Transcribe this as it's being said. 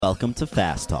Welcome to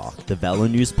Fast Talk, the Velo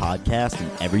News podcast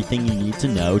and everything you need to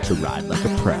know to ride like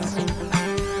a pro.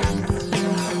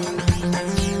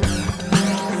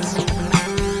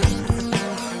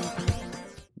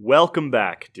 Welcome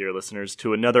back, dear listeners,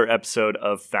 to another episode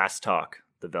of Fast Talk,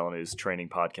 the Velo News training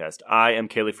podcast. I am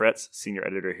Kaylee Fretz, senior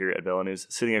editor here at Velo News,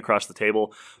 sitting across the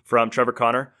table from Trevor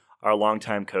Connor, our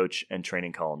longtime coach and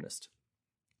training columnist.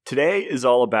 Today is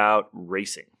all about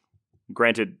racing.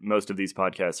 Granted, most of these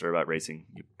podcasts are about racing.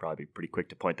 You'd probably be pretty quick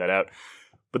to point that out.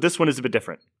 But this one is a bit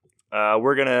different.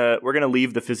 We're gonna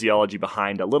leave the physiology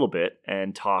behind a little bit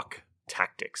and talk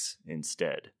tactics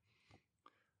instead.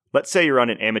 Let's say you're on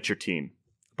an amateur team,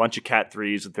 a bunch of Cat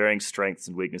 3s with varying strengths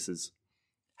and weaknesses.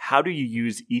 How do you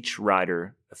use each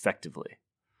rider effectively?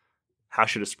 How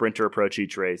should a sprinter approach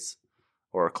each race,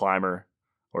 or a climber,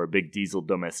 or a big diesel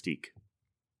domestique?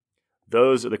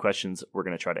 Those are the questions we're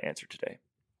going to try to answer today.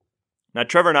 Now,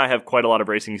 Trevor and I have quite a lot of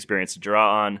racing experience to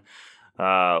draw on.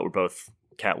 We're both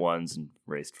Cat 1s and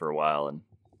raced for a while and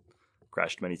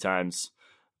crashed many times.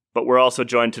 But we're also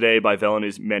joined today by Velo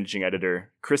News managing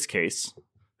editor Chris Case,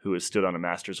 who has stood on a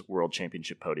Masters World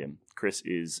Championship podium. Chris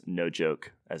is no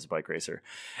joke as a bike racer.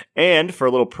 And for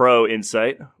a little pro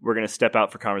insight, we're going to step out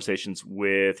for conversations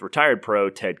with retired pro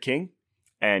Ted King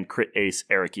and crit ace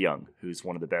Eric Young, who's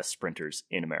one of the best sprinters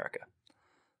in America.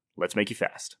 Let's make you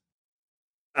fast.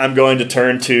 I'm going to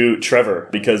turn to Trevor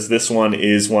because this one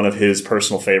is one of his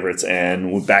personal favorites.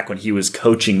 And back when he was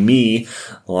coaching me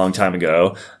a long time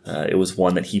ago, it was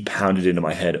one that he pounded into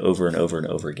my head over and over and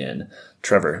over again.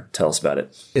 Trevor, tell us about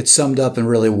it. It's summed up in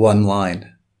really one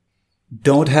line.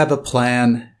 Don't have a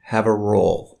plan, have a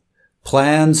roll.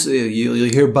 Plans,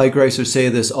 you'll hear bike racers say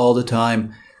this all the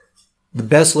time. The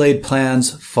best laid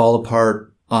plans fall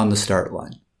apart on the start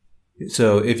line.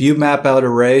 So if you map out a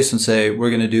race and say,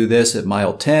 we're going to do this at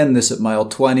mile 10, this at mile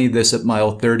 20, this at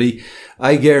mile 30,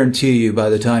 I guarantee you by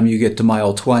the time you get to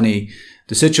mile 20,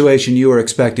 the situation you were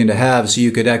expecting to have so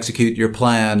you could execute your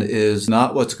plan is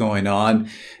not what's going on.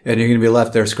 And you're going to be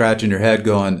left there scratching your head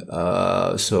going,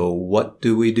 so what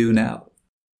do we do now?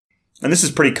 And this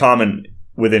is pretty common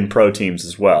within pro teams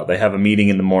as well. They have a meeting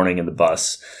in the morning in the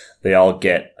bus. They all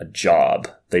get a job.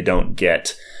 They don't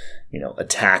get,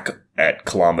 attack at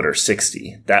kilometer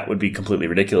 60. That would be completely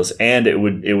ridiculous. And it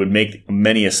would make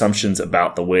many assumptions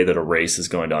about the way that a race is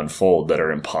going to unfold that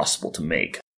are impossible to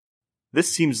make.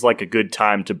 This seems like a good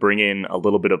time to bring in a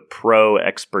little bit of pro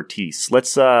expertise.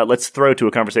 Let's throw to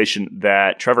a conversation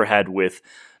that Trevor had with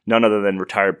none other than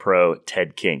retired pro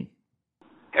Ted King.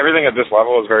 Everything at this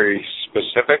level is very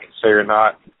specific, so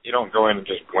you don't go in and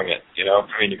just wing it,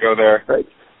 you go there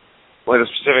with a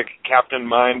specific captain in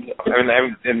mind.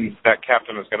 And that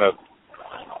captain is going to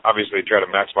obviously try to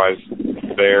maximize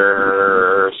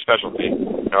their specialty.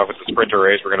 If it's a sprinter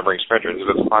race, we're going to bring sprinters. If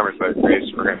it's a climbers race,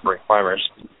 we're going to bring climbers.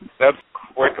 That's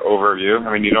a quick overview.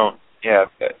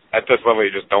 At this level,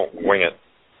 you just don't wing it,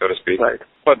 so to speak. Right.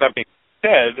 But that being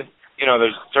said,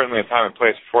 there's certainly a time and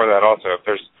place for that also. If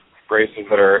there's races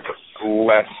that are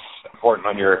less important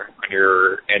on your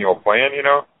annual plan,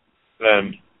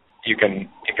 then you can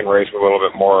race with a little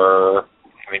bit more,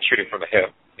 shooting from the hip,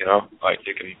 like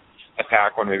you can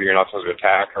attack when maybe you're not supposed to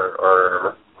attack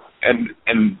and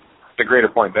the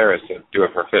greater point there is to do it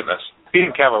for fitness.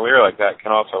 Being cavalier like that can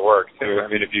also work too.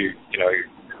 If you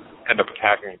end up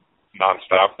attacking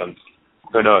nonstop, then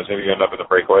who knows, maybe you end up with a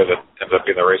breakaway that ends up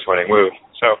being the race winning move.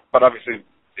 So, but obviously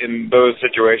in those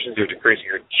situations you're decreasing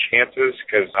your chances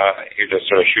because you're just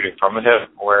sort of shooting from the hip,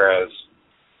 whereas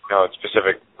a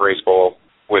specific race goal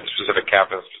with specific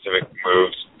captains, specific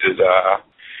moves is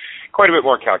quite a bit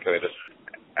more calculated.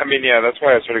 That's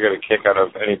why I sort of get a kick out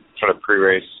of any sort of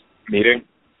pre-race meeting,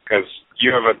 because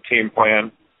you have a team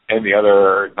plan and the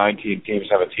other 19 teams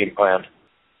have a team plan.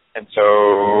 And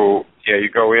so, you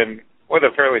go in with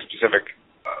a fairly specific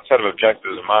set of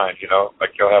objectives in mind,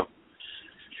 like you'll have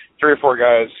 3 or 4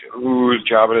 guys whose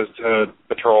job it is to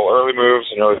patrol early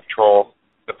moves and really patrol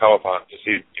the peloton to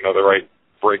see, the right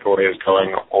breakaway is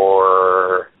going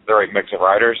or the right mix of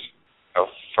riders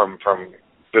from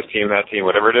this team, that team,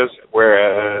 whatever it is.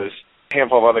 Whereas a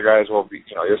handful of other guys will be,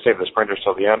 you'll save the sprinters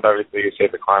till the end, obviously. You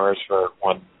save the climbers for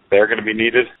when they're going to be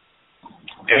needed.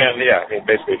 And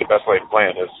basically the best laid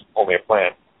plan is only a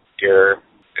plan. If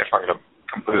I'm going to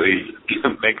completely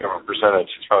make them a percentage,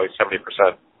 it's probably 70%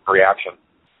 reaction.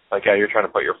 You're trying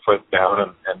to put your foot down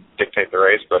and dictate the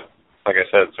race, but like I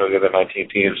said, so the other 19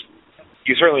 teams.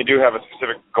 You certainly do have a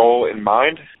specific goal in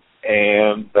mind,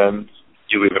 and then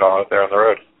you leave it all out there on the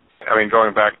road.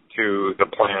 Going back to the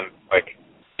plan,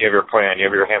 you have your plan, you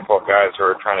have your handful of guys who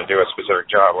are trying to do a specific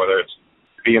job, whether it's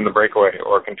be in the breakaway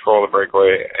or control the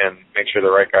breakaway and make sure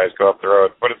the right guys go up the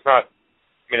road. But it's not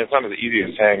as easy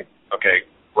as saying, okay,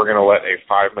 we're going to let a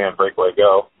 5-man breakaway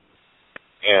go,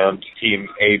 and team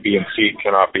A, B, and C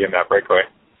cannot be in that breakaway.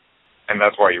 And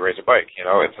that's why you race a bike.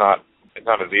 It's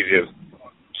not as easy as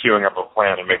queuing up a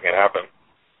plan and making it happen.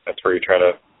 That's where you try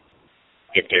to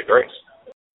dictate the race.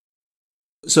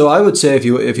 So I would say if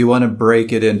you want to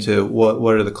break it into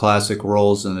what are the classic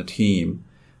roles in a team,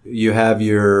 you have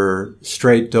your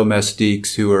straight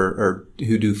domestiques who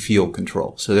do field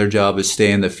control. So their job is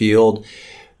stay in the field,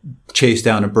 chase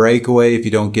down a breakaway. If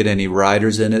you don't get any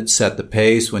riders in it, set the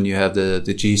pace when you have the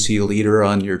GC leader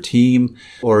on your team,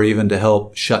 or even to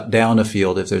help shut down a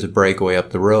field if there's a breakaway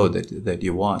up the road that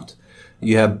you want.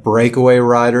 You have breakaway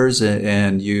riders,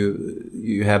 and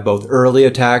you have both early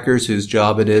attackers whose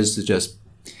job it is to just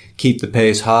keep the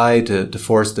pace high, to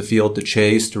force the field to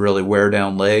chase, to really wear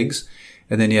down legs.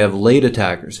 And then you have late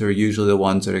attackers, who are usually the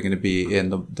ones that are going to be in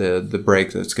the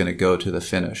break that's going to go to the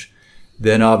finish.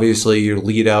 Then obviously your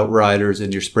lead out riders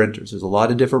and your sprinters. There's a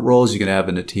lot of different roles you can have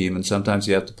in a team, and sometimes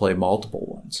you have to play multiple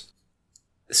ones.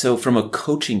 So from a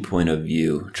coaching point of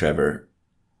view, Trevor,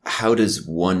 how does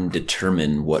one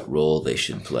determine what role they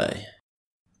should play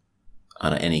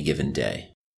on any given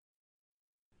day?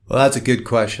 Well, that's a good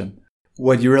question.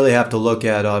 What you really have to look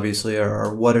at, obviously,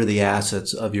 are what are the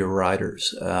assets of your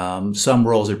riders. Some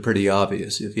roles are pretty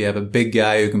obvious. If you have a big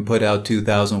guy who can put out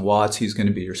 2,000 watts, he's going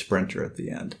to be your sprinter at the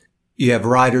end. You have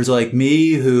riders like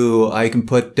me who I can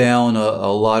put down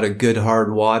a lot of good hard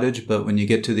wattage, but when you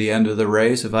get to the end of the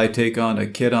race, if I take on a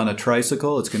kid on a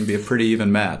tricycle, it's going to be a pretty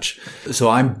even match. So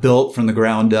I'm built from the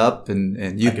ground up,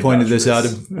 and you pointed this out.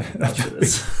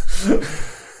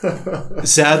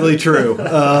 Sadly true.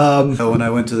 When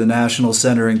I went to the National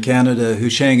Center in Canada,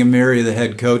 Husheng Amiri, the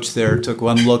head coach there, took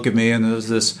one look at me, and there was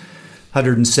this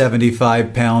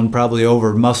 175-pound, probably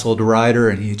over-muscled rider,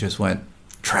 and he just went,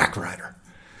 track rider.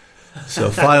 So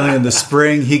finally in the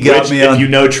spring, he got me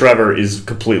on... Trevor is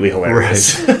completely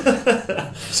hilarious.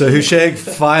 Right. So Husheng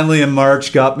finally in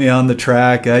March got me on the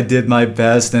track. I did my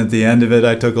best, and at the end of it,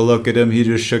 I took a look at him. He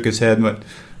just shook his head and went,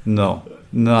 no.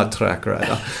 Not track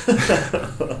rider.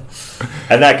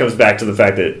 And that comes back to the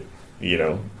fact that,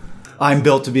 I'm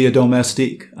built to be a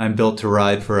domestique. I'm built to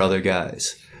ride for other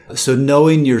guys. So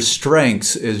knowing your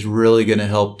strengths is really going to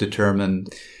help determine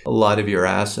a lot of your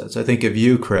assets. I think of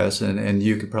you, Chris, and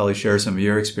you could probably share some of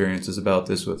your experiences about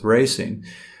this with racing.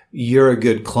 You're a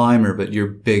good climber, but your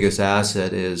biggest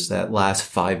asset is that last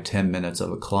 5-10 minutes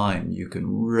of a climb. You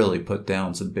can really put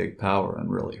down some big power and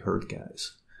really hurt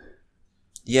guys.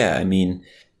 Yeah,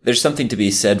 there's something to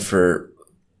be said for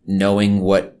knowing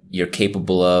what you're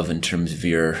capable of in terms of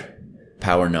your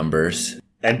power numbers.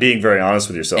 And being very honest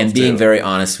with yourself. And being very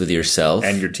honest with yourself.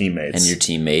 And your teammates.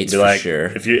 For sure.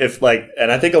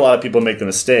 And I think a lot of people make the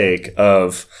mistake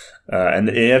of, and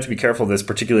you have to be careful of this,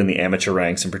 particularly in the amateur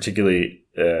ranks, and particularly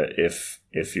if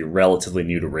you're relatively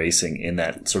new to racing, in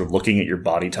that sort of looking at your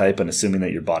body type and assuming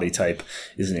that your body type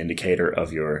is an indicator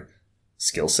of your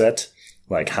skill set.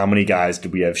 Like, how many guys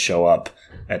did we have show up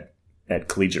at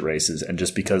collegiate races, and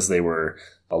just because they were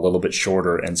a little bit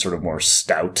shorter and sort of more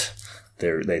stout,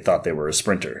 they thought they were a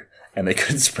sprinter, and they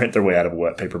couldn't sprint their way out of a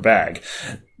wet paper bag.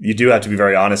 You do have to be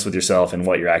very honest with yourself and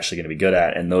what you're actually going to be good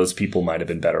at, and those people might have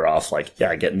been better off,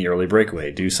 get in the early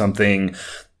breakaway, do something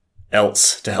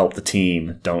else to help the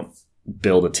team. Don't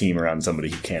build a team around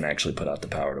somebody who can't actually put out the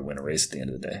power to win a race at the end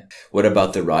of the day. What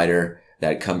about the rider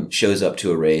that shows up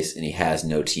to a race and he has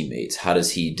no teammates? How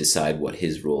does he decide what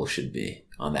his role should be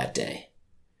on that day?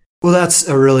 Well, that's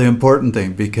a really important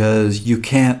thing, because you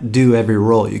can't do every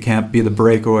role. You can't be the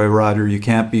breakaway rider. You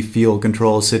can't be field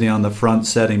control, sitting on the front,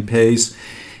 setting pace,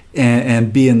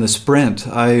 and be in the sprint.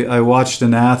 I watched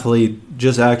an athlete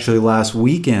just actually last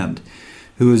weekend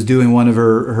who was doing one of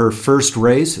her first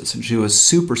races, and she was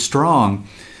super strong,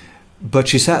 but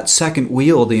she sat second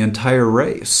wheel the entire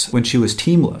race when she was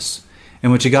teamless.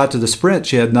 And when she got to the sprint,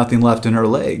 she had nothing left in her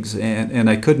legs. And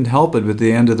I couldn't help it. But at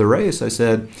the end of the race, I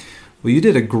said, well, you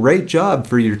did a great job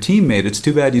for your teammate. It's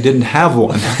too bad you didn't have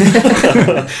one.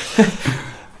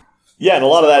 Yeah, and a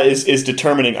lot of that is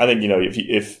determining. I think,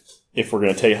 if we're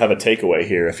going to have a takeaway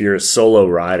here, if you're a solo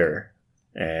rider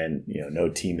and, no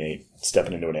teammate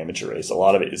stepping into an amateur race, a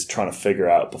lot of it is trying to figure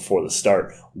out before the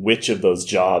start which of those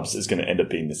jobs is going to end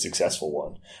up being the successful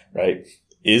one, right?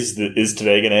 Is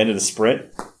today going to end in a sprint?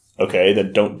 Okay,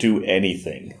 then don't do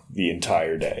anything the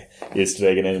entire day. Is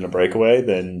today going to end in a breakaway?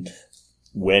 Then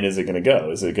when is it going to go?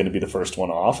 Is it going to be the first one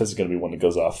off? Is it going to be one that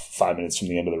goes off 5 minutes from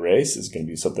the end of the race? Is it going to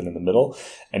be something in the middle?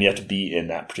 And you have to be in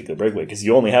that particular breakaway because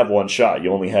you only have one shot.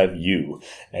 You only have you.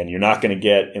 And you're not going to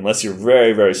get, unless you're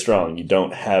very, very strong, you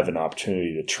don't have an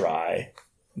opportunity to try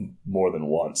more than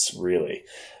once, really.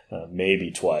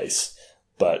 Maybe twice.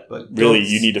 But really,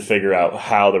 you need to figure out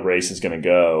how the race is going to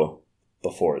go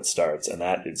before it starts. And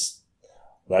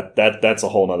that's a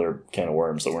whole other can of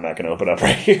worms that we're not going to open up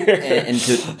right here. And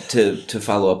to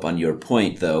follow up on your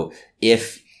point, though,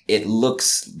 if it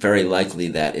looks very likely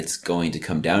that it's going to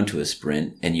come down to a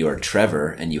sprint and you're Trevor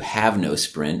and you have no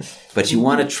sprint, but you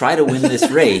want to try to win this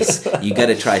race, you got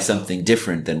to try something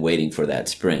different than waiting for that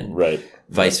sprint. Right.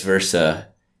 Vice versa.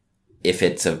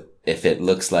 If it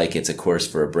looks like it's a course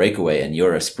for a breakaway and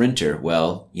you're a sprinter,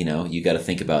 well, you got to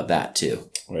think about that too.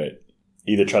 Right.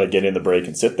 Either try to get in the break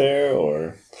and sit there,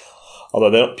 or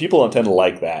although people don't tend to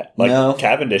like that. No.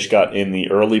 Cavendish got in the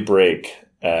early break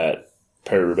at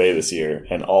Paris-Roubaix this year,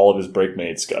 and all of his break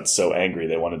mates got so angry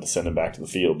they wanted to send him back to the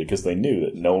field because they knew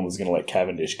that no one was going to let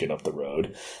Cavendish get up the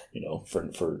road,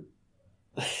 for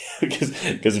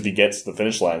because if he gets to the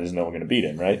finish line, there's no one going to beat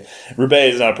him, right?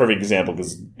 Roubaix is not a perfect example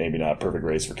because maybe not a perfect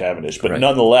race for Cavendish, but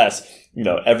nonetheless,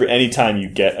 anytime you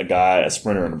get a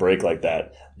sprinter in a break like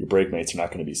that, your break mates are not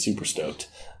going to be super stoked.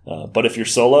 But if you're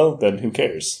solo, then who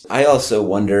cares? I also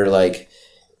wonder,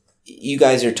 you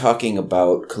guys are talking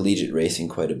about collegiate racing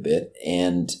quite a bit,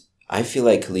 and I feel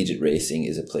like collegiate racing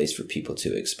is a place for people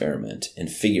to experiment and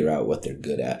figure out what they're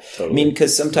good at. Totally.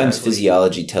 Because sometimes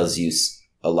physiology tells you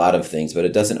a lot of things, but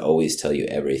it doesn't always tell you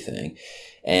everything.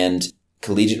 And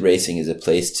collegiate racing is a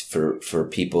place for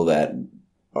people that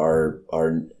are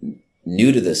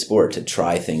new to the sport to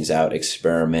try things out,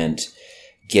 experiment,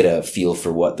 get a feel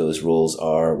for what those roles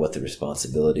are, what the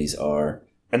responsibilities are.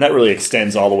 And that really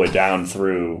extends all the way down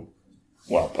through,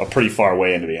 a pretty far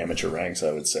way into the amateur ranks,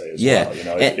 I would say, as well.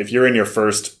 If you're in your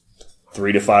first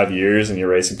 3 to 5 years and you're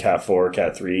racing Cat 4,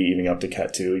 Cat 3, even up to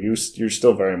Cat 2, you're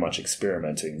still very much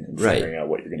experimenting and figuring out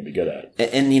what you're going to be good at.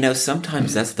 And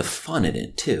sometimes that's the fun in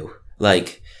it too.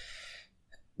 Like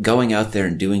going out there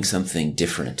and doing something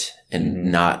different and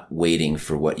not waiting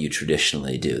for what you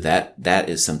traditionally do. That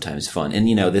is sometimes fun. And,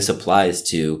 this applies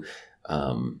to,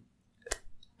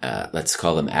 let's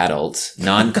call them adults,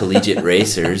 non-collegiate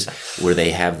racers, where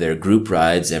they have their group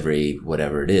rides every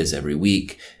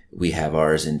week. We have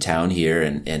ours in town here,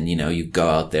 and you go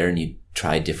out there and you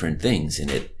try different things,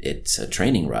 and it's a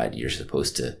training ride. You're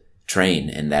supposed to train,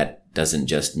 and that doesn't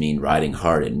just mean riding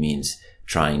hard. It means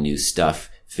trying new stuff,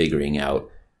 figuring out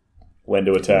when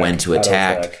to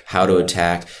attack, how to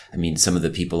attack. I mean, some of the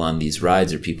people on these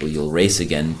rides are people you'll race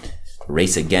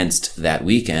against that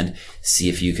weekend. See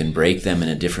if you can break them in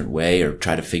a different way, or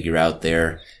try to figure out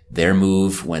their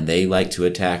move when they like to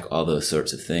attack, all those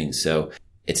sorts of things. So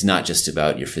it's not just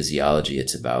about your physiology.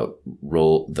 It's about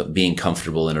being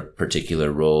comfortable in a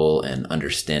particular role and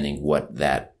understanding what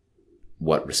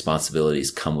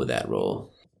responsibilities come with that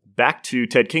role. Back to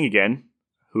Ted King again,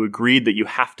 who agreed that you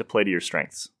have to play to your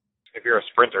strengths. If you're a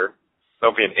sprinter,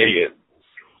 don't be an idiot.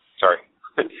 Sorry.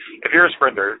 If you're a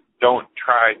sprinter, don't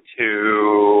try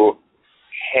to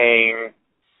hang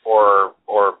or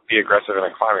be aggressive in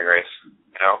a climbing race.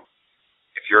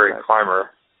 If you're a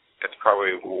climber, it's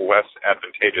probably less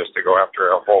advantageous to go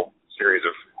after a whole series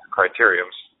of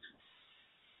criteriums.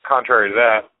 Contrary to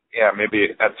that,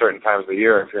 maybe at certain times of the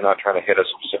year, if you're not trying to hit a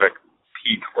specific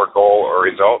peak or goal or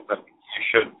result, then you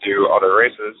should do other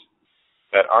races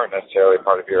that aren't necessarily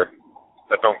part of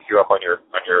that don't queue up on your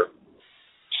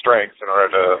strengths in order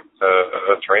to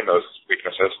train those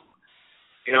weaknesses.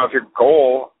 If your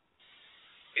goal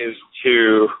is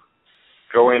to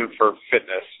go in for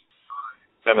fitness,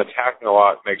 then attacking a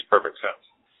lot makes perfect sense.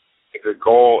 If your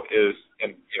goal is,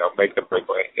 make the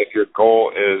breakaway. If your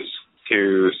goal is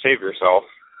to save yourself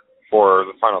for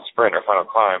the final sprint or final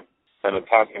climb, then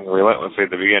attacking relentlessly at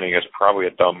the beginning is probably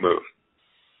a dumb move.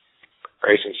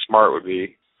 Racing smart would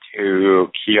be to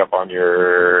key up on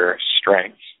your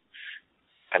strengths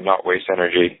and not waste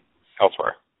energy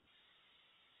elsewhere.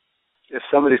 If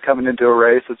somebody's coming into a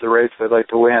race, it's a race they'd like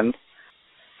to win.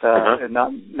 And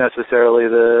not necessarily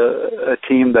a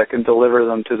team that can deliver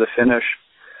them to the finish.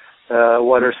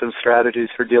 What are some strategies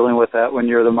for dealing with that when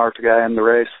you're the marked guy in the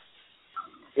race?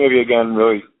 Maybe, again,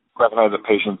 really recognize that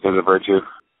patience is a virtue.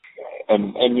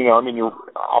 And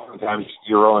oftentimes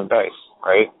you're rolling dice,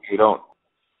 right?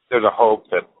 There's a hope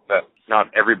that not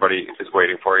everybody is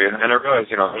waiting for you. And I realize,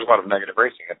 there's a lot of negative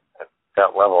racing at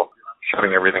that level,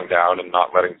 shutting everything down and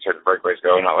not letting certain breakaways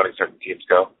go, not letting certain teams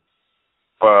go.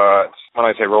 But when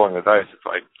I say rolling the dice, it's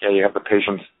like, you have the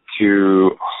patience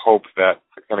to hope that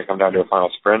it's going to come down to a final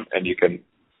sprint, and you can,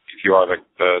 if you are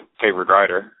the favored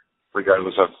rider,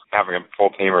 regardless of having a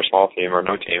full team or small team or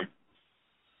no team,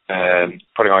 and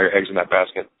putting all your eggs in that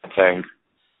basket and saying,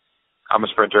 I'm a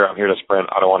sprinter, I'm here to sprint,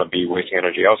 I don't want to be wasting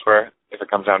energy elsewhere. If it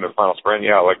comes down to a final sprint,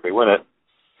 yeah, I'll likely win it,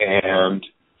 and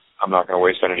I'm not going to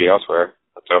waste energy elsewhere.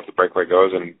 So if the breakaway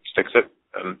goes and sticks it,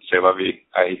 and say la vie,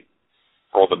 I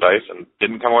rolled the dice and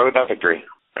didn't come away with that victory.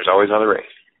 There's always another race.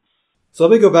 So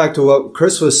let me go back to what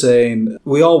Chris was saying.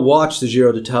 We all watch the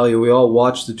Giro d'Italia, we all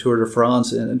watch the Tour de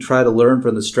France and try to learn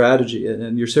from the strategy.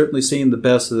 And you're certainly seeing the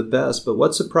best of the best. But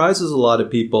what surprises a lot of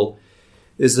people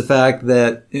is the fact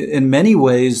that in many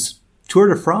ways, Tour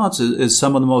de France is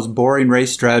some of the most boring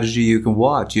race strategy you can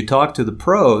watch. You talk to the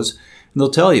pros, and they'll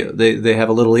tell you. They have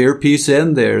a little earpiece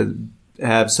in there,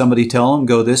 have somebody tell them,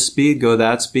 go this speed, go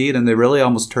that speed, and they really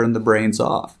almost turn the brains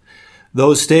off.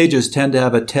 Those stages tend to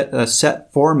have a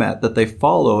set format that they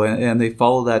follow, and they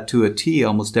follow that to a T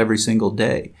almost every single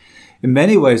day. In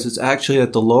many ways, it's actually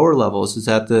at the lower levels. It's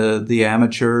at the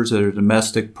amateurs or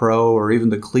domestic pro or even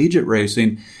the collegiate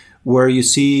racing where you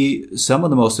see some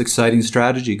of the most exciting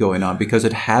strategy going on because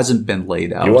it hasn't been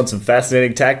laid out. You want some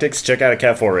fascinating tactics? Check out a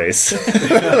Cat 4 race.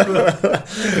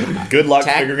 Good luck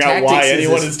figuring out why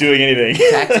anyone is doing anything.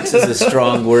 Tactics is a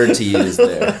strong word to use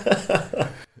there.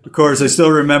 Of course, I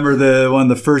still remember one of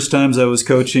the first times I was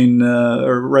coaching,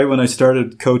 or right when I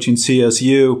started coaching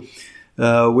CSU,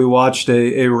 we watched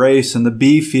a race in the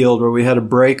B field where we had a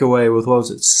breakaway with,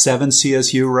 7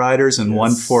 CSU riders and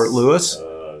 1 Fort Lewis.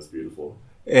 That's beautiful.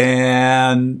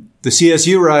 And the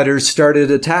CSU riders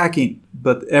started attacking,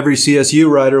 but every CSU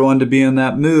rider wanted to be in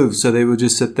that move, so they would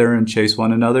just sit there and chase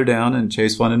one another down and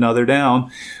chase one another down.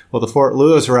 Well, the Fort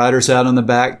Lewis riders out on the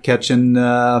back catching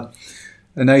a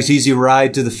nice easy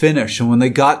ride to the finish. And when they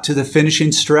got to the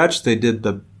finishing stretch, they did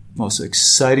the most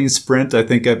exciting sprint I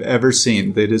think I've ever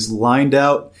seen. They just lined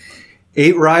out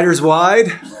 8 riders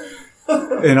wide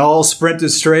and all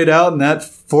sprinted straight out. And that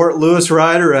Fort Lewis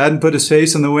rider who hadn't put his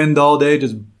face in the wind all day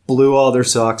just blew all their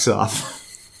socks off.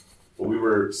 Well, we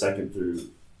were second through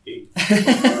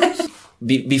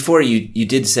 8. Before you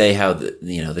did say how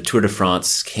the Tour de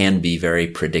France can be very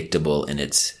predictable in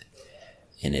its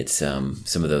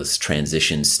some of those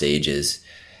transition stages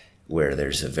where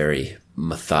there's a very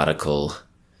methodical,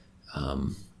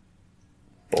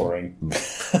 boring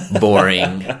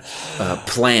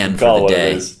plan for the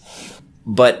day.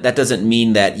 But that doesn't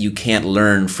mean that you can't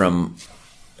learn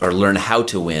how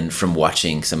to win from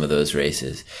watching some of those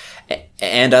races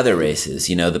and other races.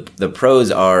 The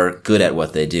pros are good at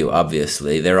what they do.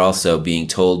 Obviously, they're also being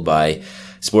told by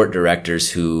sport directors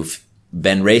who've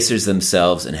been racers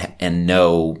themselves and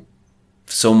know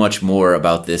so much more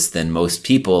about this than most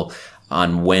people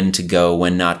on when to go,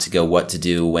 when not to go, what to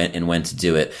do, when to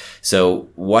do it. So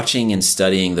watching and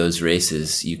studying those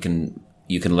races, you can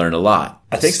learn a lot.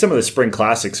 I think some of the spring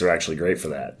classics are actually great for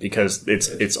that because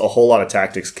it's a whole lot of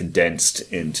tactics condensed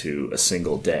into a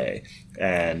single day.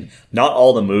 And not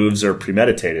all the moves are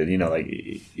premeditated.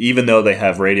 Even though they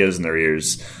have radios in their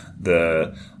ears,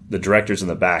 the directors in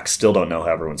the back still don't know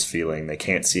how everyone's feeling. They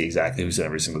can't see exactly who's in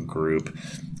every single group.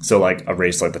 So like a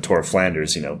race like the Tour of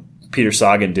Flanders, Peter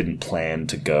Sagan didn't plan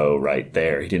to go right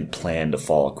there. He didn't plan to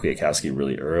follow Kwiatkowski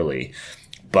really early,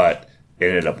 but it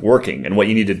ended up working. And what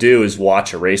you need to do is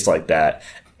watch a race like that,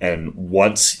 and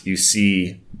once you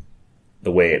see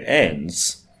the way it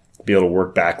ends, be able to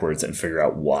work backwards and figure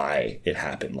out why it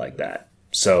happened like that.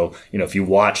 So, if you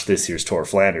watch this year's Tour of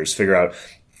Flanders, figure out,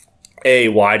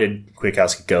 why did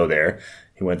Kwiatkowski go there?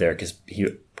 He went there because he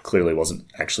clearly wasn't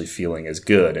actually feeling as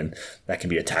good, and that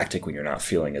can be a tactic when you're not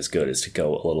feeling as good, is to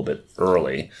go a little bit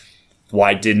early.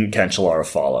 Why didn't Cancellara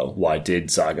follow? Why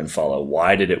did Sagan follow?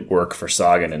 Why did it work for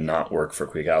Sagan and not work for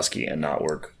Kwiatkowski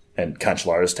and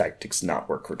Cancellara's tactics not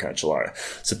work for Cancellara?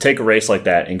 So take a race like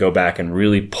that and go back and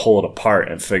really pull it apart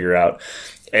and figure out,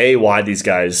 why these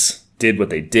guys did what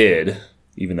they did,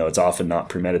 even though it's often not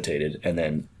premeditated, and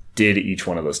then did each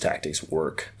one of those tactics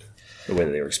work the way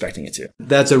that they were expecting it to?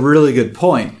 That's a really good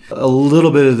point. A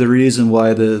little bit of the reason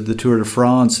why the Tour de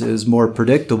France is more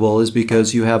predictable is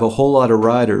because you have a whole lot of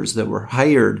riders that were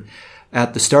hired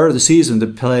at the start of the season to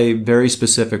play very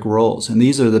specific roles. And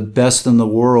these are the best in the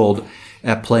world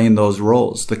at playing those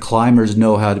roles. The climbers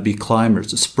know how to be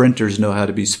climbers. The sprinters know how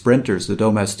to be sprinters. The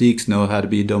domestiques know how to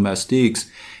be domestiques.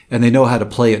 And they know how to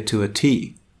play it to a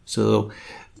T. So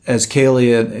as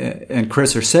Kaylee and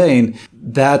Chris are saying,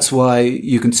 that's why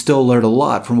you can still learn a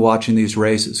lot from watching these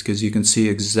races, because you can see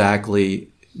exactly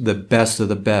the best of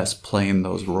the best playing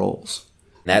those roles.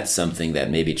 That's something that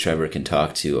maybe Trevor can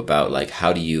talk to about, like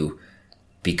how do you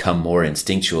become more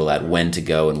instinctual at when to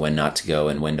go and when not to go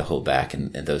and when to hold back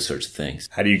and those sorts of things.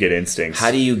 How do you get instincts?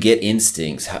 How do you get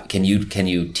instincts? Can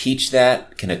you teach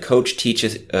that? Can a coach teach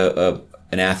an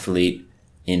athlete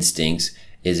instincts?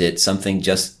 Is it something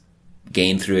just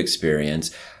gained through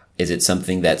experience? Is it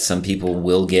something that some people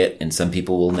will get and some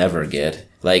people will never get?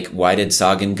 Like, why did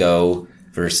Sagan go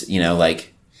versus,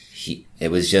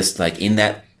 it was just like in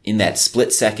that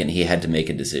split second, he had to make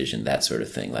a decision, that sort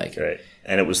of thing. Like, right.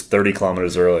 And it was 30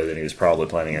 kilometers earlier than he was probably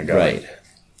planning on going. Right.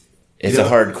 It's a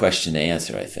hard question to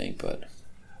answer, I think, but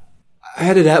I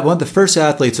had one of the first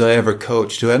athletes I ever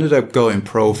coached who ended up going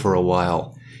pro for a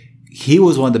while. He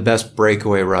was one of the best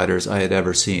breakaway riders I had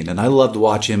ever seen. And I loved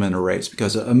watching him in a race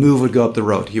because a move would go up the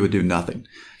road. He would do nothing.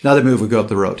 Another move would go up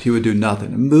the road. He would do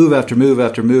nothing. A move after move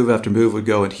after move after move would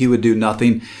go and he would do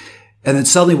nothing. And then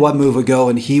suddenly one move would go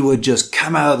and he would just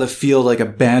come out of the field like a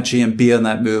banshee and be on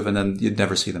that move. And then you'd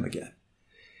never see them again.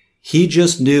 He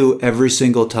just knew every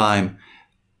single time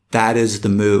that is the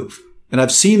move. And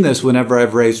I've seen this whenever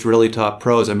I've raced really top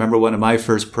pros. I remember one of my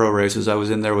first pro races, I was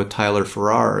in there with Tyler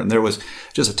Farrar, and there was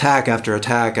just attack after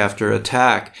attack after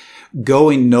attack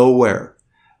going nowhere.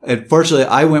 And fortunately,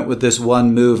 I went with this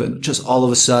one move, and just all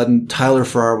of a sudden, Tyler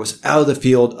Farrar was out of the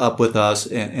field up with us,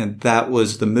 and that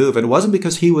was the move. And it wasn't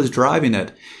because he was driving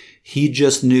it. He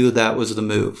just knew that was the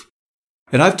move.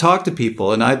 And I've talked to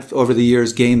people, and I've, over the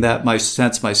years, gained that my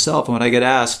sense myself. And when I get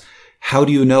asked, how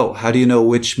do you know? How do you know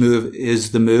which move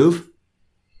is the move?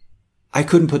 I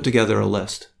couldn't put together a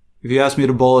list. If you asked me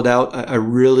to bowl it out, I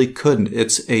really couldn't.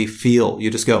 It's a feel.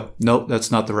 You just go, nope,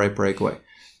 that's not the right breakaway.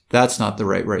 That's not the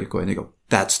right breakaway. And you go,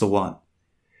 that's the one.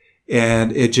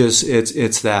 And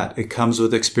it's that. It comes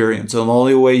with experience. And the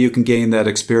only way you can gain that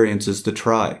experience is to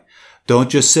try. Don't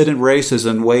just sit in races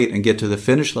and wait and get to the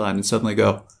finish line and suddenly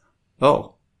go,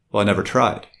 oh, well, I never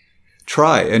tried.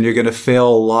 Try, and you're going to fail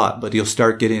a lot, but you'll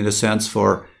start getting a sense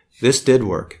for this did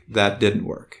work, that didn't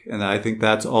work. And I think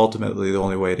that's ultimately the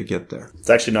only way to get there. It's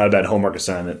actually not a bad homework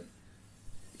assignment.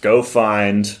 Go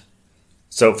find...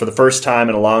 So for the first time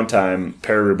in a long time,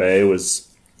 Paris-Roubaix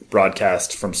was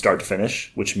broadcast from start to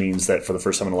finish, which means that for the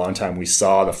first time in a long time, we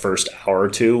saw the first hour or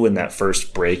two when that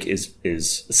first break is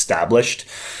established.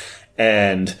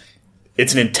 And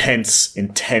it's an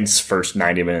intense first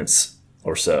 90 minutes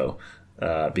or so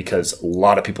because a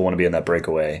lot of people want to be in that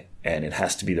breakaway, and it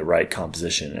has to be the right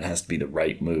composition. It has to be the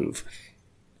right move.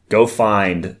 Go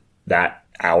find that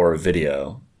hour of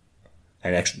video,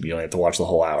 and actually you don't have to watch the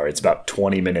whole hour. It's about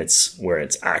 20 minutes where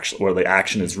the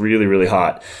action is really, really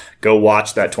hot. Go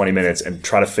watch that 20 minutes and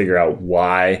try to figure out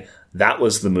why that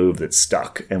was the move that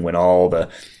stuck, and when all the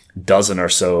dozen or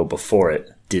so before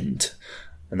it didn't.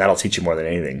 And that'll teach you more than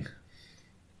anything.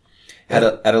 At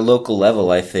a local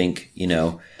level, I think,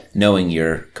 knowing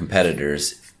your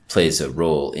competitors plays a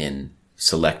role in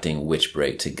selecting which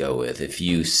break to go with. If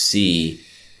you see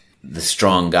the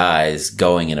strong guys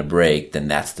going in a break, then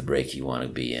that's the break you want to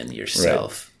be in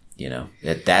yourself.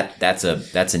 Right. That's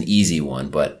an easy one,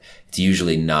 but it's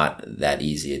usually not that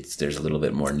easy. There's a little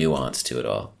bit more nuance to it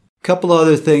all. Couple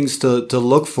other things to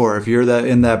look for if you're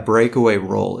in that breakaway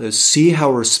role is see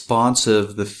how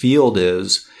responsive the field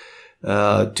is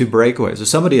to breakaways. If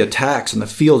somebody attacks and the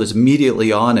field is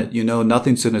immediately on it,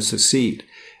 nothing's going to succeed.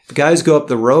 If guys go up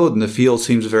the road and the field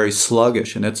seems very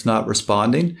sluggish and it's not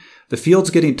responding, the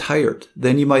field's getting tired.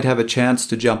 Then you might have a chance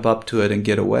to jump up to it and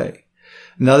get away.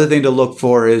 Another thing to look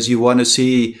for is you want to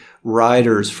see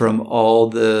riders from all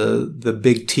the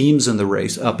big teams in the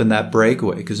race up in that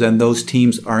breakaway, because then those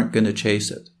teams aren't going to chase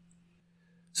it.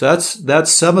 So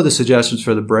that's some of the suggestions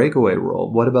for the breakaway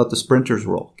role. What about the sprinter's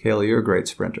role? Kayla, you're a great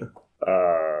sprinter.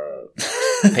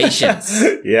 Patience.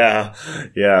 Yeah.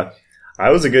 I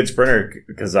was a good sprinter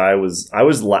because I was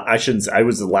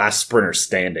the last sprinter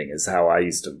standing is how I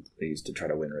used to try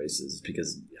to win races,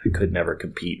 because I could never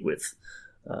compete with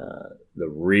the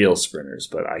real sprinters,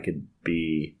 but I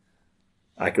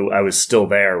was still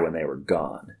there when they were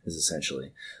gone, is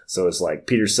essentially. So it's like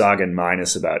Peter Sagan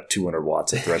minus about 200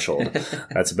 watts of threshold.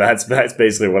 That's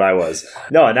basically what I was.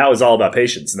 No, and that was all about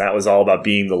patience, and that was all about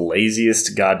being the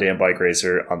laziest goddamn bike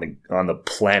racer on the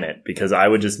planet, because I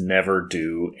would just never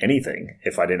do anything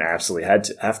if I didn't absolutely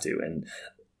have to. And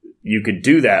you could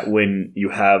do that when you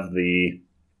have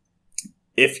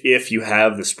if you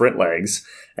have the sprint legs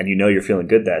and you're feeling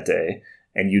good that day,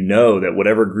 and that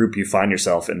whatever group you find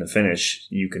yourself in the finish,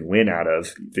 you can win out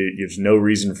of, there's no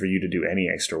reason for you to do any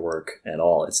extra work at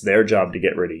all. It's their job to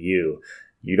get rid of you.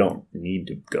 You don't need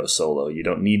to go solo. You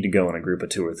don't need to go in a group of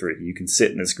 2 or 3. You can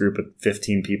sit in this group of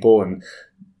 15 people and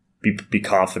be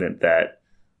confident that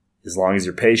as long as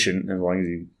you're patient, as long as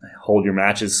you hold your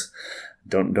matches,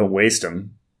 don't waste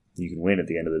them, you can win at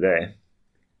the end of the day.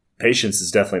 Patience is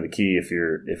definitely the key if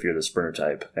you're the sprinter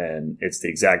type, and it's the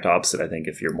exact opposite, I think,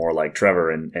 if you're more like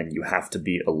Trevor and you have to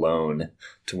be alone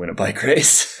to win a bike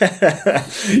race.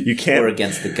 You can't, or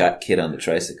against the kid on the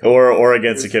tricycle, or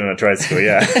against a kid on a tricycle.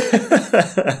 Yeah,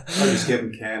 I just give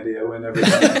him candy. I win every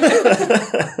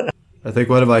time. I think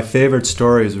one of my favorite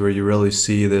stories where you really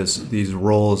see these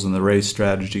roles in the race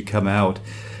strategy come out.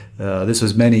 This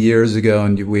was many years ago,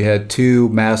 and we had two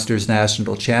Masters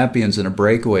national champions in a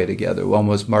breakaway together. One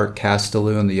was Mark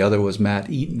Castellou, and the other was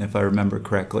Matt Eaton, if I remember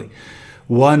correctly.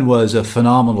 One was a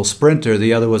phenomenal sprinter,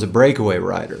 the other was a breakaway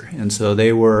rider. And so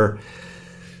they were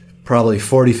probably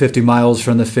 40, 50 miles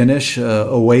from the finish,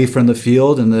 away from the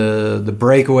field, and the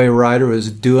breakaway rider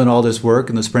was doing all this work,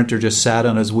 and the sprinter just sat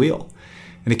on his wheel.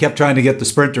 And he kept trying to get the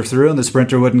sprinter through, and the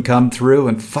sprinter wouldn't come through.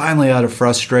 And finally, out of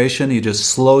frustration, he just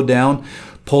slowed down,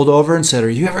 pulled over and said, "Are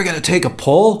you ever going to take a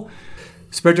pull?"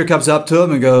 Sprinter comes up to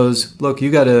him and goes, "Look, you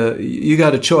got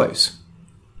a choice.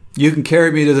 You can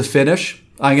carry me to the finish.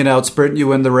 I'm going to outsprint you,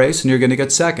 win the race, and you're going to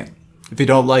get second. If you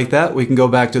don't like that, we can go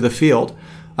back to the field.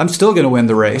 I'm still going to win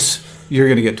the race. You're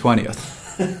going to get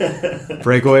 20th.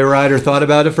 Breakaway rider thought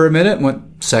about it for a minute and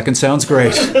went, "Second sounds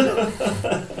great."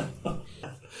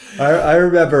 I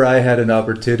remember I had an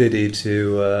opportunity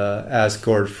to ask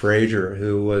Gord Fraser,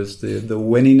 who was the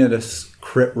winningest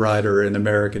crit rider in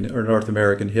American or North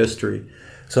American history.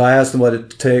 So I asked him what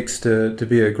it takes to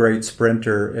be a great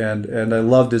sprinter, and I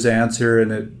loved his answer,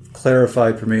 and it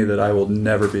clarified for me that I will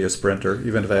never be a sprinter,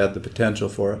 even if I had the potential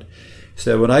for it. He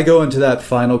said, "When I go into that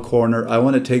final corner, I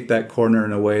want to take that corner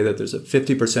in a way that there's a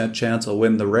 50% chance I'll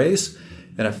win the race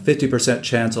and a 50%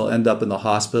 chance I'll end up in the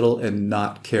hospital and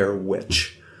not care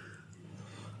which."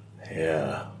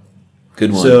 Yeah.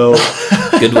 Good one. So,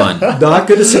 good one. Not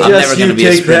going to suggest you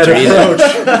take that approach.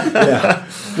 Yeah.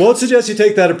 Won't suggest you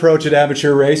take that approach at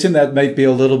amateur racing. That might be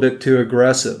a little bit too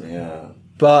aggressive. Yeah.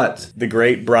 But the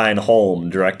great Brian Holm,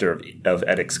 director of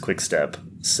Ethics Quickstep,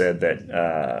 said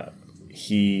that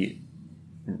he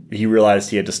realized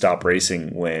he had to stop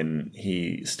racing when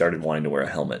he started wanting to wear a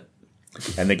helmet.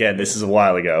 And again, this is a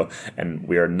while ago, and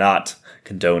we are not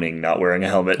condoning not wearing a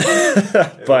helmet.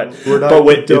 But we're not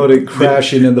condoning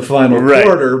crashing in the final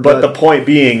quarter. But the point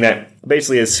being that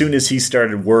basically as soon as he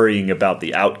started worrying about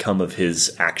the outcome of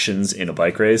his actions in a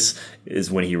bike race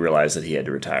is when he realized that he had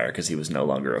to retire because he was no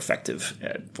longer effective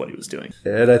at what he was doing.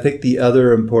 And I think the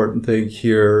other important thing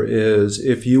here is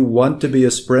if you want to be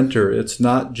a sprinter, it's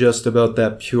not just about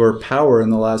that pure power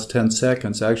in the last 10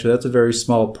 seconds. Actually, that's a very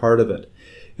small part of it.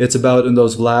 It's about in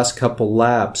those last couple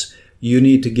laps, you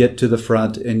need to get to the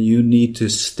front and you need to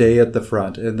stay at the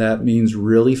front. And that means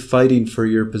really fighting for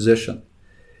your position.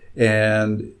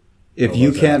 And if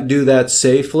you can't do that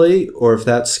safely, or if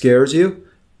that scares you,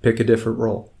 pick a different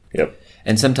role. Yep.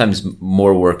 And sometimes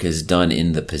more work is done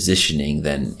in the positioning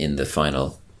than in the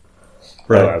final.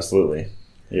 Right. Oh, absolutely.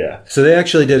 Yeah. So they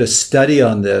actually did a study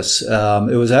on this.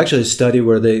 It was actually a study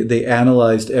where they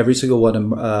analyzed every single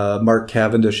one of Mark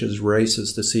Cavendish's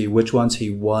races to see which ones he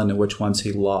won and which ones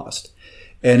he lost.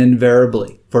 And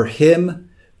invariably, for him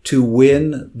to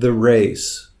win the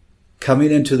race,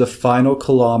 coming into the final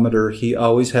kilometer, he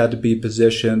always had to be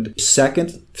positioned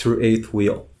second through eighth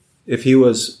wheel. If he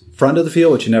was front of the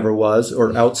field, which he never was,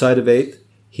 or outside of eighth,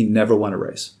 he never won a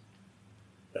race.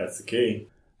 That's the key.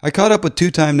 I caught up with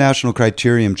two-time national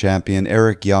criterium champion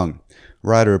Eric Young, a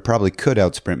rider who probably could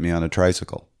outsprint me on a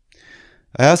tricycle.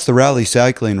 I asked the rally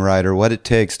cycling rider what it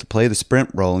takes to play the sprint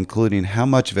role, including how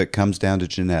much of it comes down to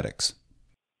genetics.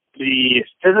 The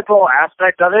physical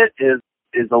aspect of it is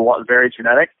very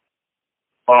genetic,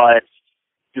 but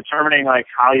determining like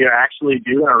how you actually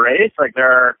do in a race, like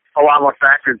there are a lot more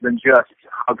factors than just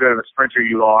how good of a sprinter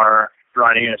you are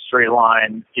running in a straight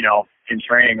line, in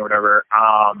training or whatever.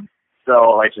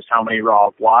 So like just how many raw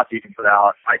watts you can put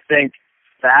out. I think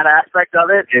that aspect of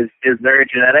it is very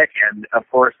genetic, and of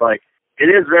course like it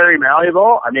is very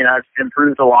malleable. I mean, I've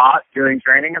improved a lot doing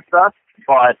training and stuff,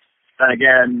 but then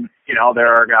again,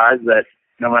 there are guys that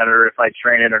no matter if I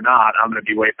train it or not, I'm going to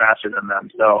be way faster than them.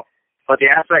 So, but the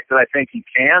aspect that I think you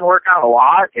can work out a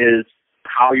lot is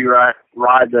how you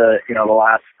ride the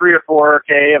last 3 or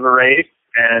 4K of a race.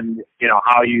 And,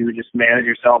 how you just manage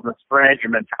yourself in the sprint,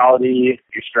 your mentality,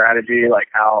 your strategy, like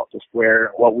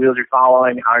what wheels you're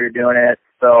following, how you're doing it.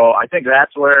 So I think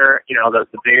that's where,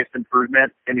 the biggest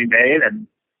improvement can be made. And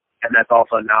that's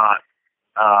also not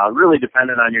really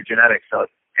dependent on your genetics. So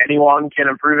anyone can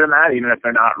improve in that, even if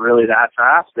they're not really that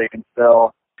fast. They can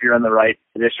still, if you're in the right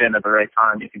position at the right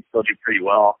time, you can still do pretty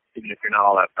well, even if you're not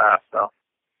all that fast. So,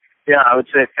 yeah, I would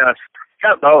say it's kind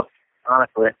of both,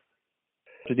 honestly.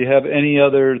 Did you have any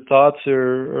other thoughts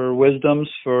or wisdoms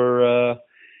for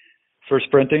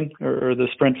sprinting or the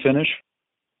sprint finish?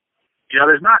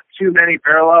 There's not too many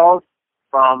parallels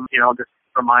from, just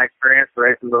from my experience, the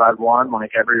races that I've won.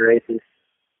 Like, every race is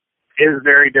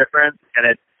very different,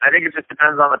 and I think it just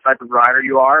depends on the type of rider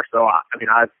you are. So,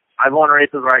 I've won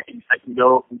races where I can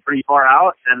go from pretty far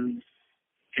out and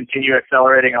continue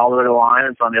accelerating all the way to the line,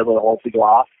 and so I'm able to hold people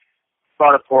off.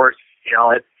 But of course,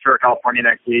 at Tour of California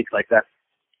next week, like, that's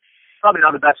probably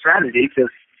not the best strategy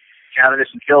because Cavendish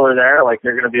and Kill are there. Like,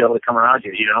 they're going to be able to come around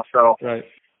you, So right.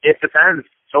 It depends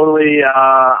totally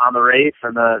on the race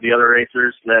and the other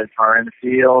racers that are in the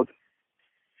field.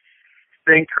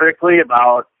 Think critically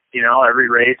about every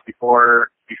race before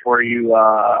you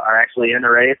are actually in the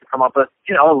race. Come up with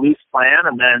a loose plan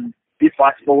and then be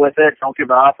flexible with it. Don't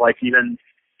give up. Like, even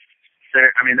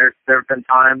there have been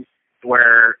times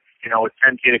where with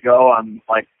 10K to go, I'm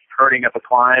like hurting up a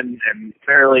climb and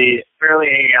barely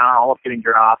hanging on, almost getting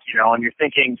dropped. And you're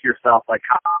thinking to yourself, like,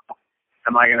 how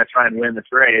am I going to try and win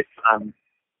this race?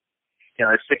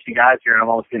 There's 60 guys here and I'm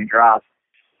almost getting dropped.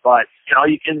 But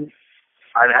you can.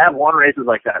 I have won races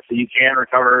like that, so you can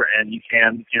recover and you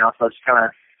can, so just kind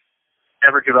of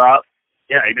never give up.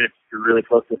 Yeah, even if you're really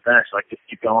close to the finish, like, just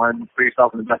keep going, put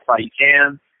yourself in the best spot you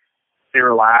can, stay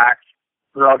relaxed.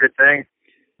 Those are all good things.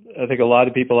 I think a lot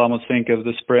of people almost think of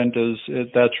the sprint as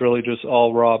that's really just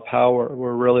all raw power,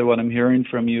 where really what I'm hearing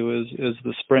from you is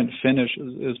the sprint finish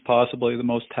is possibly the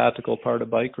most tactical part of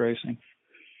bike racing.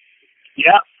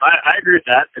 Yeah, I agree with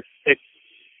that.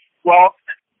 Well,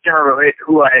 I can't remember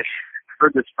who I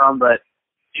heard this from, but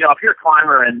if you're a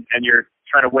climber and you're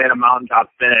trying to win a mountaintop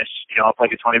finish, up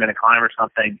like a 20-minute climb or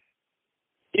something,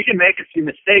 you can make a few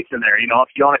mistakes in there. If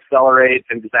you don't accelerate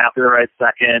at exactly the right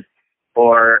second,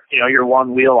 or you're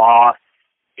one wheel off,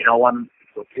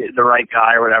 the right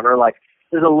guy or whatever, like,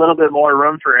 there's a little bit more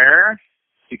room for error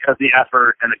because the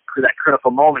effort and that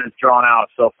critical moment is drawn out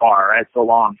so far, right, so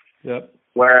long. Yep.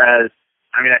 Whereas,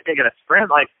 I think in a sprint,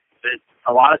 like,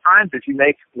 a lot of times if you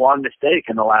make one mistake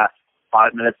in the last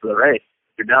 5 minutes of the race,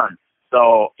 you're done.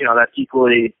 So, that's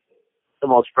equally the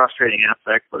most frustrating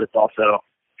aspect, but it's also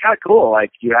kind of cool.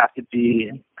 Like, you have to be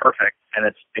perfect, and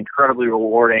it's incredibly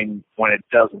rewarding when it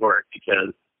does work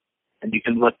and you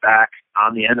can look back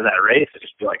on the end of that race and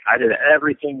just be like, I did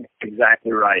everything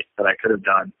exactly right that I could have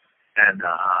done. And,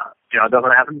 it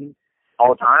doesn't happen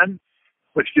all the time,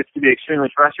 which gets to be extremely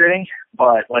frustrating,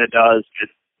 but when it does,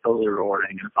 it's totally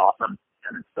rewarding and it's awesome.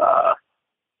 And it's,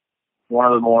 one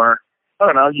of the more,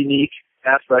 unique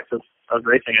aspects of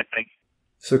racing, I think.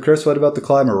 So, Chris, what about the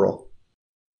climber role?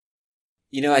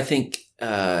 I think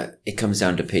it comes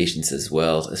down to patience as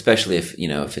well, especially if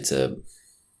it's a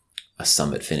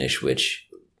summit finish, which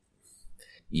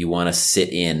you want to sit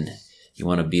in. You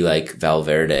want to be like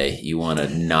Valverde. You want to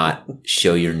not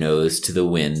show your nose to the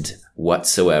wind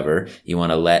whatsoever. You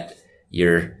want to let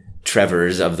your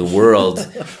Trevors of the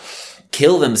world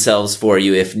kill themselves for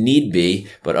you if need be,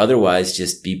 but otherwise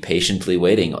just be patiently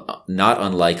waiting, not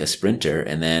unlike a sprinter.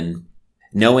 And then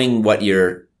knowing what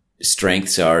your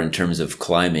strengths are in terms of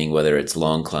climbing, whether it's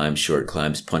long climbs, short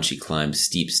climbs, punchy climbs,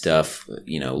 steep stuff,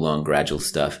 long gradual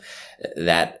stuff,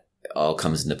 that all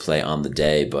comes into play on the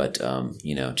day. But,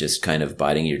 just kind of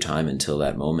biding your time until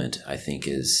that moment, I think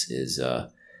is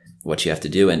what you have to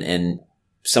do. And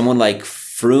someone like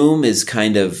Froome is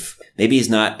kind of, maybe he's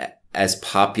not as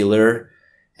popular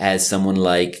as someone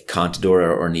like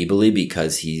Contador or Nibali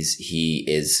because he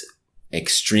is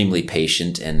extremely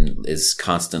patient and is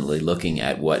constantly looking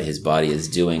at what his body is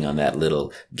doing on that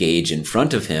little gauge in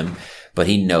front of him. But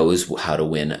he knows how to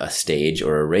win a stage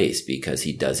or a race because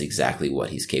he does exactly what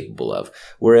he's capable of.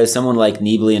 Whereas someone like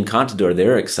Nibali and Contador,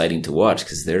 they're exciting to watch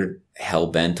because they're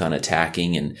hell-bent on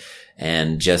attacking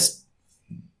and just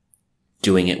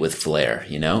doing it with flair,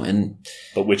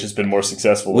 but which has been more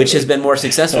successful?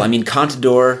 I mean,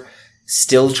 Contador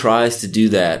still tries to do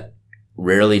that.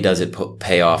 Rarely does it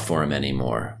pay off for him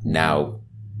anymore. Now,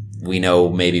 we know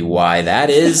maybe why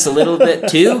that is a little bit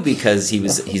too, because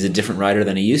he's a different rider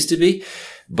than he used to be.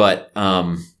 But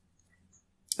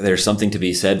there's something to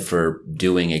be said for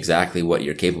doing exactly what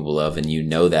you're capable of, and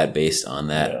that based on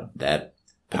that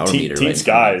power meter. Team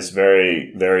Sky is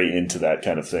very, very into that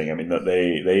kind of thing. I mean,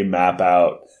 they map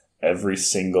out every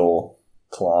single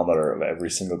kilometer of every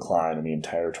single climb in the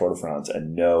entire Tour de France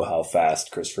and know how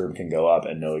fast Chris Froome can go up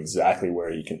and know exactly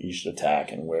where he should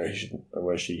attack and where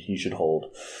he should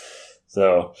hold.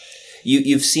 So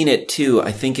you've seen it too.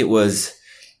 I think it was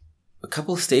a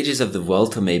couple of stages of the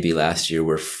Vuelta maybe last year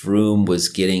where Froome was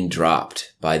getting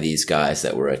dropped by these guys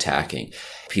that were attacking.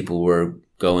 People were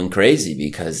going crazy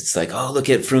because it's like, oh, look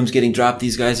at Froome's getting dropped.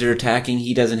 These guys are attacking.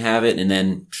 He doesn't have it. And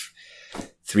then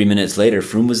 3 minutes later,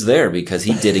 Froome was there because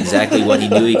he did exactly what he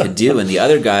knew he could do. And the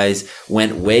other guys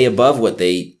went way above what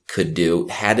they could do,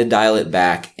 had to dial it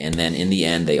back. And then in the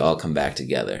end, they all come back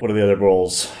together. What are the other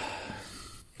roles?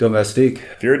 Domestique.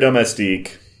 If you're a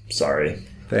domestique, sorry.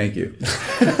 Thank you.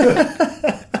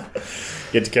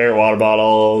 Get to carry water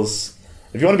bottles.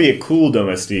 If you want to be a cool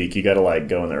domestique, you got to like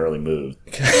go in the early move.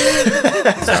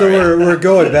 So we're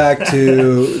going back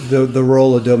to the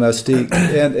role of domestique,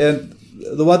 and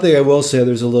the one thing I will say,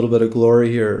 there's a little bit of glory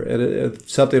here, and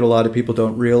something a lot of people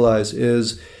don't realize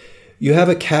is you have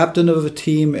a captain of a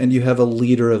team and you have a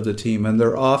leader of the team, and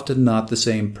they're often not the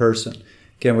same person.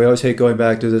 Again, we always hate going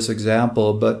back to this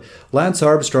example, but Lance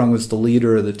Armstrong was the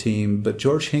leader of the team, but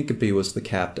George Hincapie was the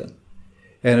captain.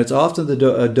 And it's often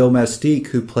a domestique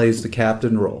who plays the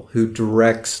captain role, who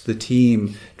directs the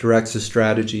team, directs the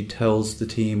strategy, tells the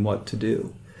team what to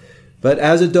do. But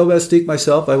as a domestique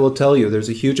myself, I will tell you, there's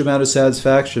a huge amount of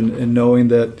satisfaction in knowing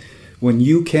that when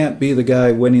you can't be the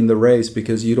guy winning the race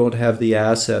because you don't have the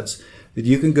assets, that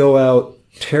you can go out,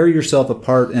 tear yourself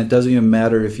apart, and it doesn't even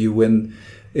matter if you win.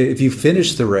 If you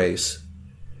finish the race,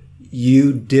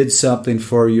 you did something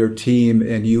for your team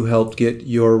and you helped get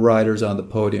your riders on the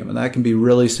podium. And that can be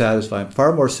really satisfying,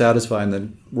 far more satisfying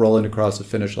than rolling across the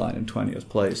finish line in 20th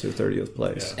place or 30th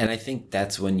place. And I think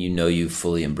that's when you know you've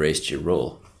fully embraced your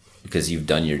role because you've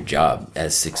done your job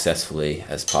as successfully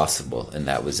as possible. And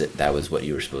that was it. That was what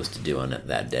you were supposed to do on it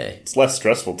that day. It's less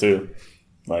stressful too.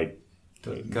 Like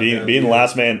being the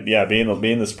last man,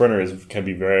 being the sprinter can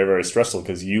be very, very stressful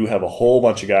because you have a whole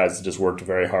bunch of guys that just worked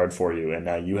very hard for you, and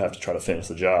now you have to try to finish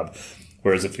the job.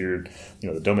 Whereas if you're,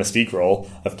 the domestique role,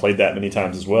 I've played that many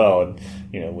times as well, and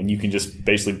when you can just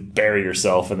basically bury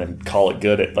yourself and then call it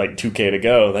good at like 2K to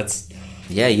go, that's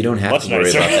you don't have to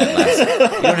worry about that last.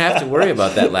 You don't have to worry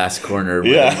about that last corner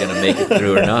whether you're going to make it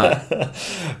through or not.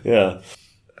 Yeah.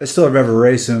 I still remember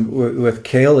racing with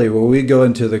Kaylee. When we go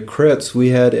into the crits, we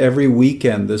had every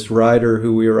weekend this rider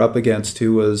who we were up against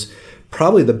who was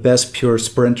probably the best pure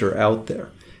sprinter out there.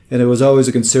 And it was always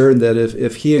a concern that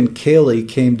if he and Kaylee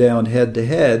came down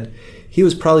head-to-head, he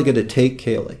was probably going to take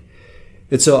Kaylee.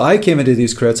 And so I came into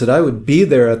these crits, and I would be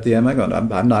there at the end.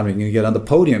 I'm not even going to get on the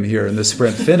podium here in the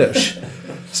sprint finish.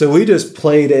 So we just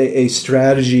played a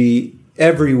strategy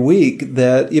every week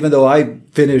that even though I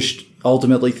finished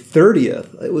ultimately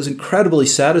 30th, it was incredibly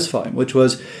satisfying, which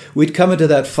was we'd come into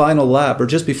that final lap, or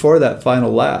just before that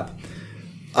final lap,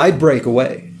 I'd break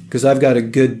away because I've got a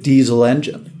good diesel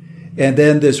engine. And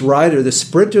then this rider, the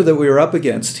sprinter that we were up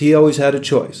against, he always had a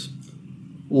choice.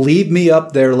 Leave me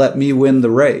up there, let me win the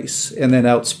race, and then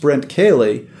out sprint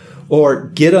Kaylee, or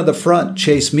get on the front,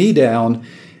 chase me down,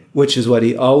 which is what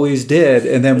he always did.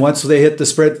 And then once they hit the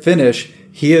sprint finish,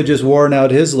 he had just worn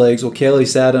out his legs. Well, Kaylee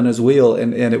sat on his wheel,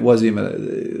 and it wasn't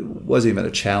even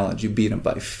a challenge. You beat him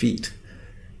by feet.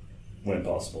 When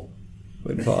possible.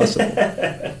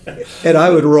 And I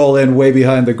would roll in way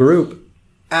behind the group,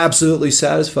 absolutely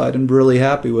satisfied and really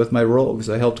happy with my role because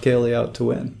I helped Kaylee out to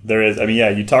win. There is,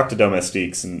 you talk to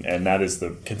domestiques, and that is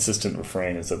the consistent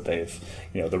refrain is that they've,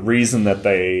 the reason that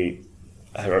they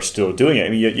are still doing it.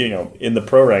 In the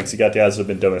pro ranks, you got guys that have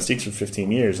been domestiques for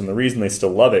 15 years, and the reason they still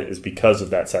love it is because of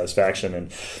that satisfaction.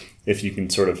 And if you can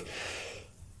sort of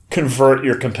convert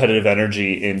your competitive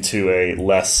energy into a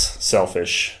less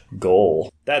selfish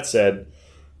goal. That said,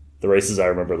 the races I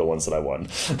remember are the ones that I won.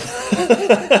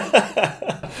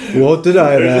 Won't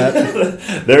deny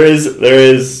that. There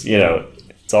is,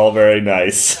 it's all very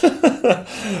nice,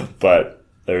 but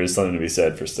there is something to be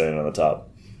said for staying on the top.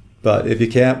 But if you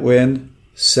can't win,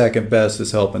 second best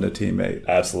is helping a teammate.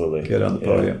 Absolutely. Get on the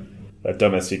podium. That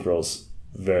domestique role is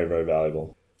very, very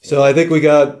valuable. So I think we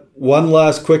got one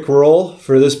last quick roll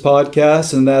for this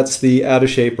podcast, and that's the out of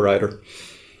shape rider.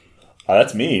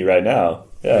 That's me right now.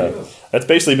 Yeah. That's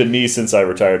basically been me since I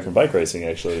retired from bike racing,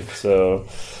 actually. So,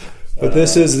 but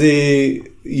this is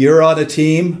you're on a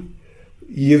team,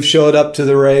 you've showed up to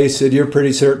the race, and you're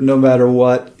pretty certain no matter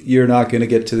what, you're not going to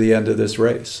get to the end of this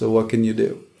race. So what can you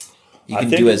do? You can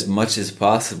do as much as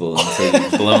possible until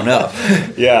you're blown up.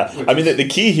 Yeah. The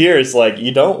key here is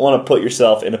you don't want to put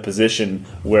yourself in a position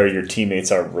where your teammates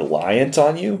are reliant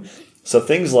on you. So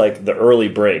things like the early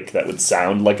break that would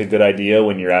sound like a good idea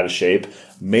when you're out of shape,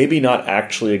 maybe not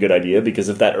actually a good idea, because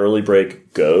if that early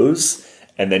break goes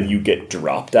and then you get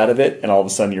dropped out of it and all of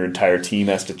a sudden your entire team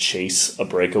has to chase a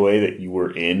breakaway that you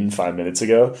were in 5 minutes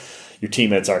ago, your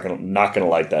teammates not going to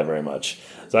like that very much.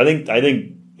 So I think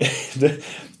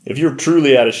if you're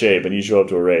truly out of shape and you show up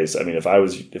to a race, if I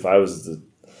was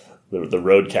the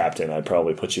road captain, I'd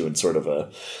probably put you in sort of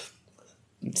a,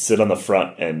 sit on the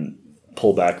front and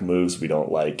pull back moves we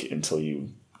don't like until you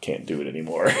can't do it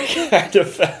anymore. Kind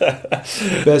of.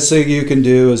 Best thing you can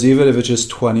do is, even if it's just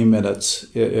 20 minutes,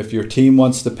 if your team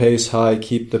wants the pace high,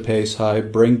 keep the pace high.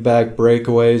 Bring back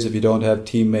breakaways if you don't have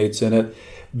teammates in it.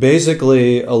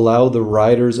 Basically, allow the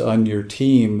riders on your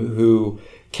team who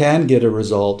can get a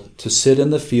result to sit in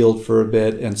the field for a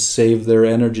bit and save their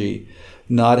energy.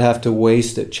 Not have to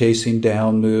waste it chasing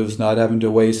down moves, not having to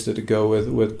waste it to go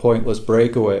with pointless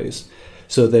breakaways,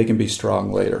 so they can be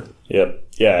strong later. Yep.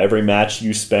 Yeah, every match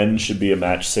you spend should be a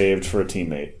match saved for a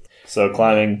teammate. So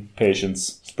climbing,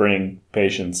 patience. Sprinting,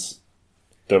 patience.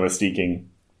 Domestiquing.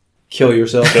 Kill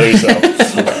yourself. Kill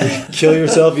yourself. Kill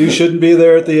yourself. You shouldn't be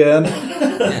there at the end.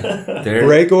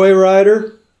 Breakaway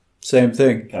rider, same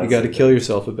thing. You got to kill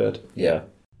yourself a bit. Yeah.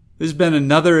 This has been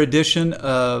another edition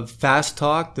of Fast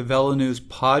Talk, the Velo News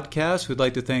podcast. We'd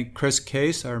like to thank Chris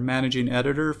Case, our managing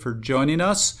editor, for joining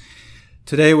us.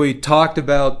 Today we talked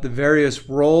about the various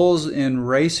roles in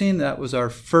racing. That was our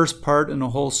first part in a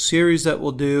whole series that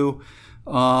we'll do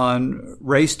on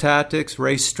race tactics,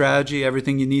 race strategy,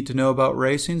 everything you need to know about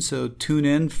racing. So tune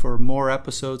in for more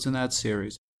episodes in that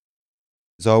series.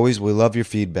 As always, we love your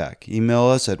feedback. Email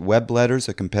us at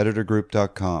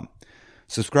webletters@competitorgroup.com.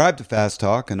 Subscribe to Fast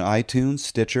Talk on iTunes,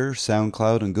 Stitcher,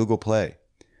 SoundCloud, and Google Play.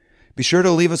 Be sure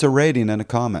to leave us a rating and a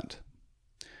comment.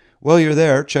 While you're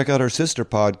there, check out our sister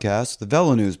podcast, the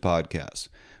Velo News Podcast,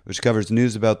 which covers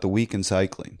news about the week in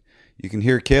cycling. You can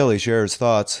hear Kaylee share his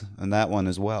thoughts on that one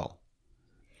as well.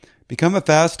 Become a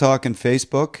Fast Talk on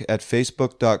Facebook at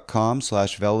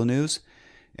facebook.com/VeloNews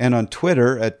and on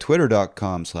Twitter at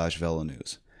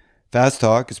twitter.com/VeloNews. Fast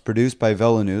Talk is produced by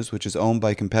Velo News, which is owned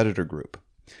by Competitor Group.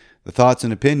 The thoughts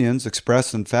and opinions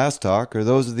expressed in Fast Talk are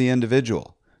those of the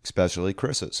individual, especially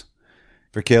Chris's.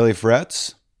 For Kaylee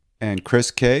Fretz and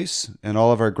Chris Case and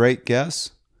all of our great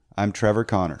guests, I'm Trevor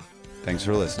Connor. Thanks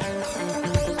for listening.